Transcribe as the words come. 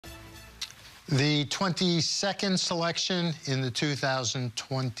The 22nd selection in the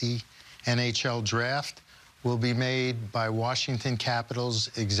 2020 NHL Draft will be made by Washington Capitals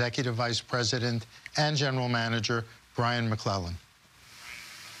Executive Vice President and General Manager Brian McClellan.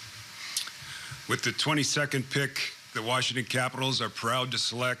 With the 22nd pick, the Washington Capitals are proud to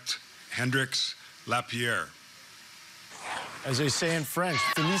select Hendrix Lapierre. As they say in French,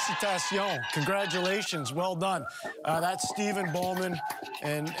 félicitations, congratulations, well done. That's Stephen Bowman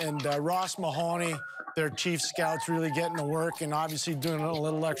and Ross Mahoney, their chief scouts, really getting to work and obviously doing a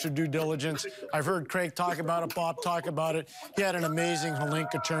little extra due diligence. I've heard Craig talk about it, Bob talk about it. He had an amazing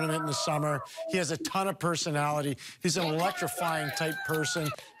Holinka tournament in the summer. He has a ton of personality. He's an electrifying type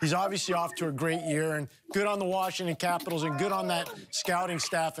person. He's obviously off to a great year, and good on the Washington Capitals and good on that scouting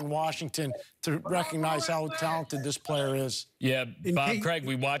staff in Washington to recognize how talented this player is. Yeah, Bob, Craig,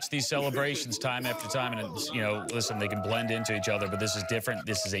 we watch these celebrations time after time, and it's, you know, listen, they can blend into each other, but this is different.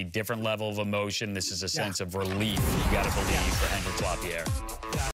 This is a different level of emotion. This is a sense of relief, you got to believe, for Hendrix Lapierre.